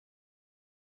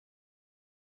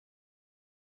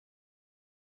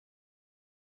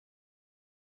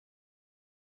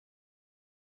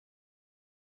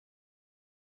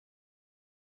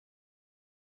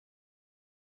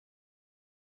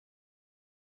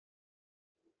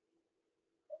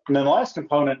And then the last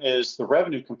component is the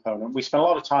revenue component. We spend a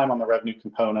lot of time on the revenue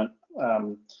component,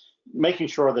 making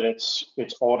sure that it's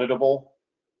auditable.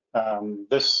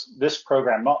 This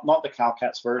program, not the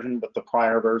CalCATS version, but the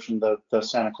prior version, the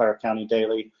Santa Clara County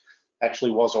Daily,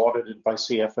 actually was audited by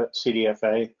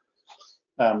CDFA.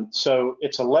 So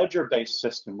it's a ledger-based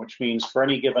system, which means for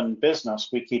any given business,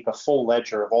 we keep a full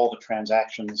ledger of all the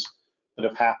transactions that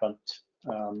have happened.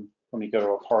 Let me go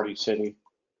to a party city.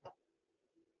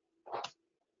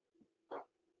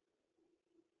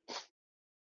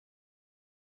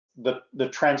 The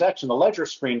transaction, the ledger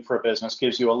screen for a business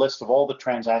gives you a list of all the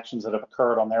transactions that have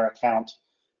occurred on their account.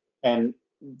 And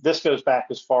this goes back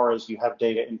as far as you have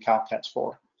data in CalCATS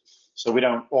for. So we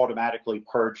don't automatically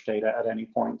purge data at any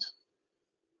point.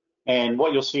 And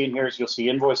what you'll see in here is you'll see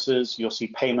invoices, you'll see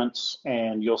payments,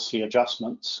 and you'll see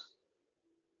adjustments.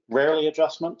 Rarely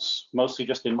adjustments, mostly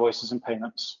just invoices and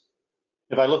payments.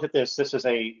 If I look at this, this is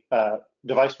a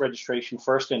device registration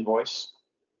first invoice.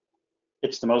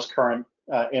 It's the most current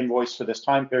invoice for this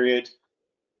time period.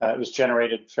 It was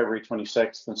generated February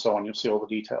 26th and so on. You'll see all the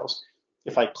details.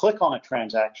 If I click on a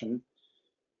transaction,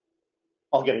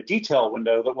 I'll get a detail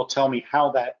window that will tell me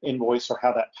how that invoice or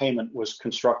how that payment was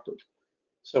constructed.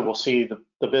 So we'll see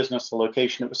the business, the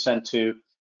location it was sent to,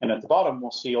 and at the bottom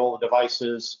we'll see all the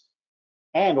devices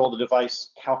and all the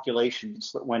device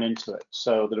calculations that went into it.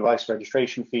 So the device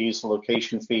registration fees, the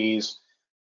location fees,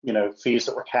 fees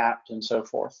that were capped and so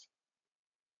forth.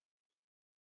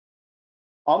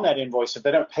 On that invoice, if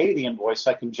they don't pay the invoice,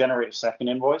 I can generate a second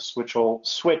invoice, which will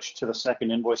switch to the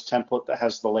second invoice template that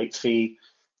has the late fee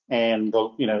and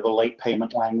the late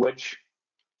payment language.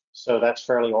 So that's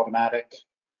fairly automatic.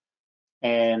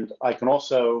 And I can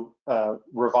also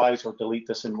revise or delete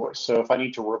this invoice. So if I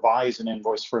need to revise an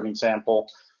invoice, for an example,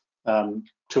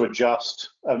 to adjust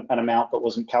an amount that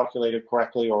wasn't calculated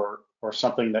correctly, or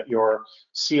something that your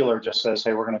sealer just says,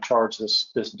 hey, we're going to charge this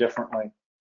differently,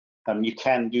 you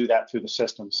can do that through the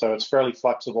system. So it's fairly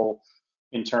flexible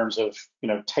in terms of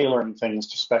tailoring things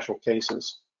to special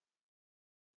cases.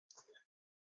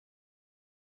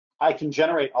 I can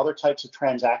generate other types of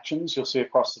transactions. You'll see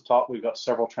across the top, we've got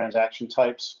several transaction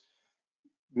types.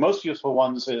 Most useful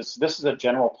ones is, this is a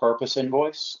general purpose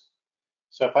invoice.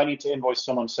 So if I need to invoice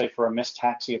someone, say for a missed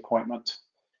taxi appointment,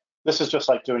 this is just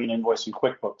like doing an invoice in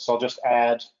QuickBooks. I'll just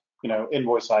add,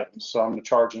 invoice items. So I'm going to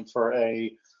charge them for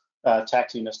a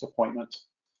taxi missed appointment.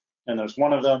 And there's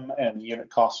one of them, and the unit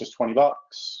cost is $20,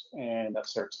 and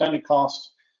that's their extended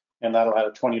cost. And that'll add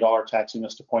a $20 taxi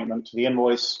missed appointment to the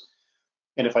invoice.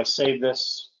 And if I save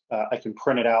this, I can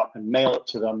print it out and mail it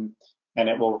to them, and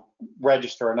it will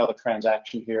register another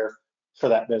transaction here for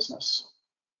that business.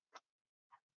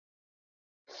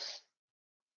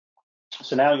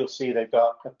 So now you'll see they've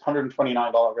got a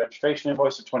 $129 registration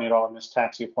invoice, a $20 missed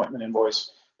taxi appointment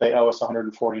invoice. They owe us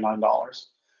 $149.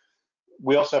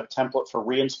 We also have a template for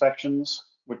re-inspections.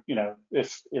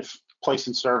 If place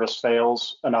in service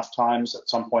fails enough times, at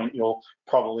some point you'll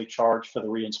probably charge for the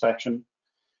re-inspection.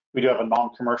 We do have a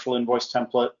non-commercial invoice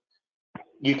template.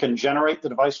 You can generate the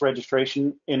device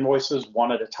registration invoices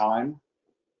one at a time.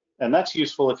 And that's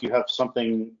useful if you have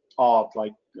something odd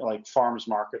like farmers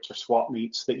markets or swap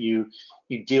meets that you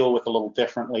deal with a little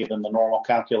differently than the normal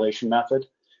calculation method.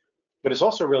 But it's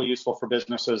also really useful for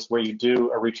businesses where you do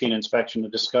a routine inspection to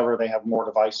discover they have more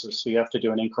devices. So you have to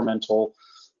do an incremental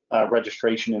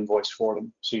registration invoice for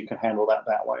them. So you can handle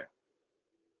that way.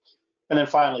 And then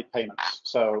finally, payments.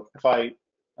 So if I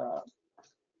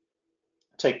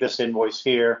take this invoice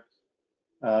here,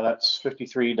 that's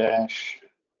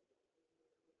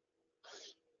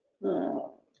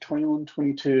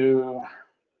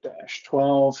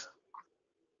 53-2122-12.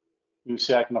 You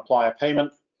see I can apply a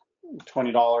payment,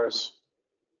 $20,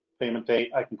 payment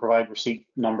date. I can provide receipt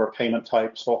number, payment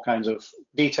types, all kinds of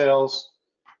details,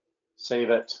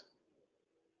 save it.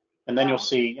 And then you'll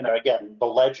see, again, the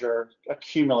ledger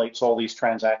accumulates all these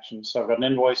transactions. So I've got an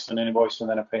invoice, and then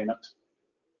a payment.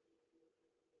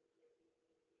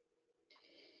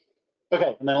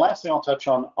 Okay, and then last thing I'll touch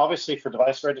on, obviously for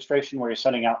device registration, where you're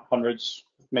sending out hundreds,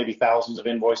 maybe thousands of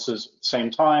invoices at the same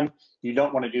time, you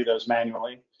don't want to do those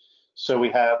manually. So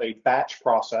we have a batch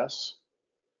process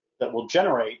that will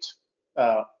generate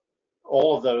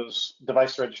all of those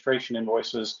device registration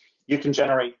invoices. You can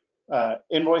generate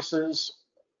invoices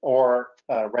or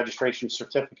registration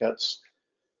certificates,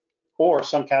 or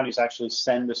some counties actually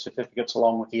send the certificates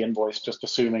along with the invoice, just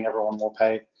assuming everyone will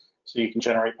pay. So you can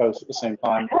generate both at the same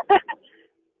time.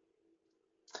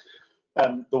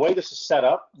 The way this is set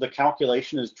up, the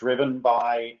calculation is driven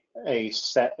by a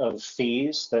set of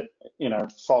fees that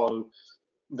follow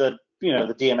the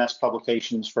the DMS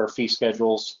publications for fee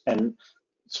schedules, and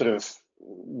sort of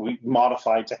we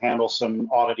modified to handle some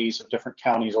oddities of different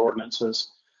counties' ordinances.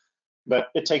 But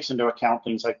it takes into account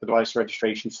things like the device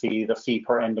registration fee, the fee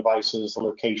per end devices, the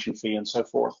location fee, and so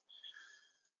forth.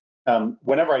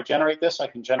 Whenever I generate this, I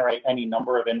can generate any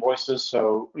number of invoices.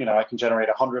 So, I can generate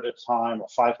 100 at a time or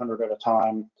 500 at a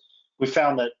time. We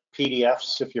found that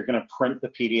PDFs, if you're going to print the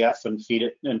PDF and feed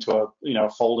it into a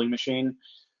folding machine,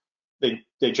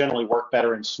 they generally work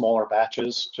better in smaller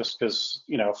batches, just because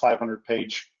a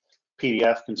 500-page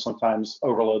PDF can sometimes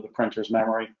overload the printer's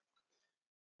memory.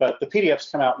 But the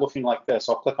PDFs come out looking like this.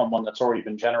 I'll click on one that's already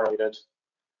been generated.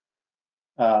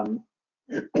 Come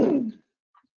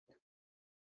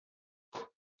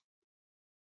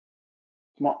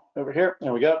on, over here.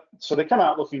 There we go. So they come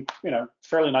out looking,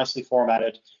 fairly nicely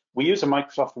formatted. We use a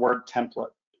Microsoft Word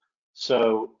template.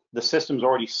 So the system's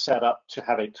already set up to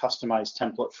have a customized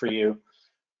template for you.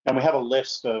 And we have a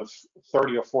list of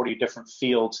 30 or 40 different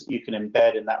fields that you can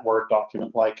embed in that Word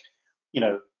document, like,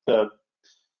 the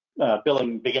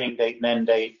billing beginning date and end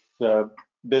date, the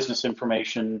business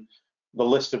information, the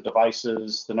list of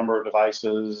devices, the number of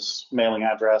devices, mailing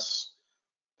address,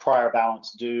 prior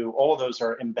balance due. All of those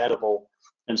are embeddable.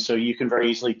 And so you can very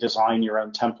easily design your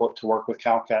own template to work with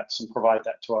CalCATS and provide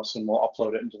that to us, and we'll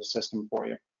upload it into the system for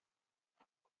you.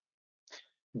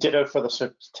 Ditto for the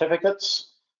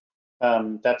certificates.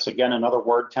 That's, again, another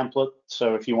Word template.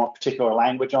 So if you want particular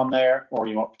language on there, or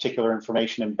you want particular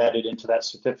information embedded into that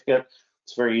certificate,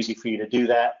 it's very easy for you to do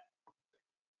that.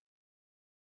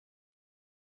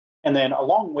 And then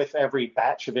along with every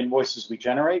batch of invoices we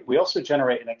generate, we also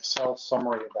generate an Excel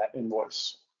summary of that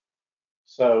invoice.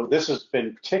 So this has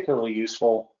been particularly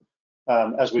useful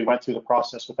as we went through the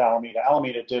process with Alameda.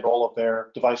 Alameda did all of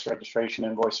their device registration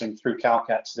invoicing through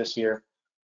CalCATS this year.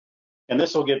 And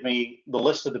this will give me the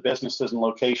list of the businesses and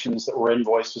locations that were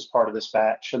invoiced as part of this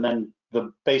batch, and then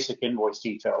the basic invoice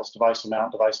details, device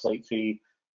amount, device late fee,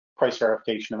 price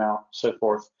verification amount, so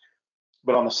forth.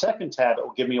 But on the second tab, it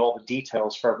will give me all the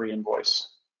details for every invoice.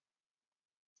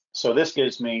 So this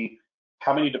gives me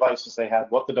how many devices they had,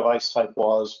 what the device type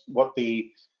was, what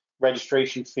the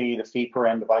registration fee, the fee per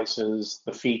end devices,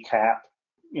 the fee cap,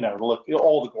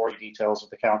 all the gory details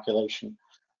of the calculation.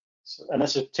 And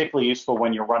this is particularly useful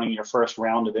when you're running your first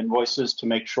round of invoices to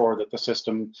make sure that the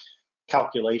system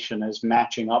calculation is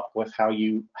matching up with how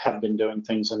you have been doing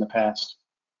things in the past.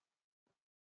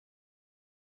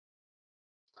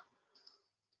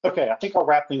 Okay, I think I'll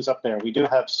wrap things up there. We do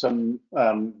have some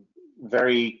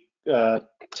very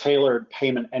tailored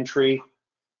payment entry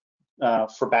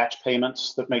for batch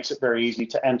payments that makes it very easy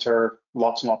to enter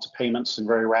lots and lots of payments in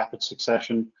very rapid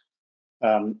succession.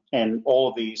 And all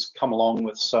of these come along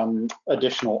with some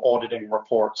additional auditing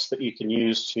reports that you can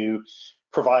use to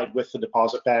provide with the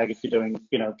deposit bag if you're doing,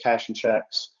 cash and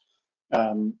checks,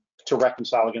 to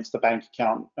reconcile against the bank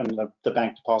account and the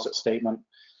bank deposit statement,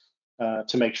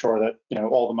 to make sure that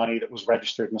all the money that was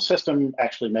registered in the system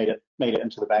actually made it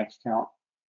into the bank account.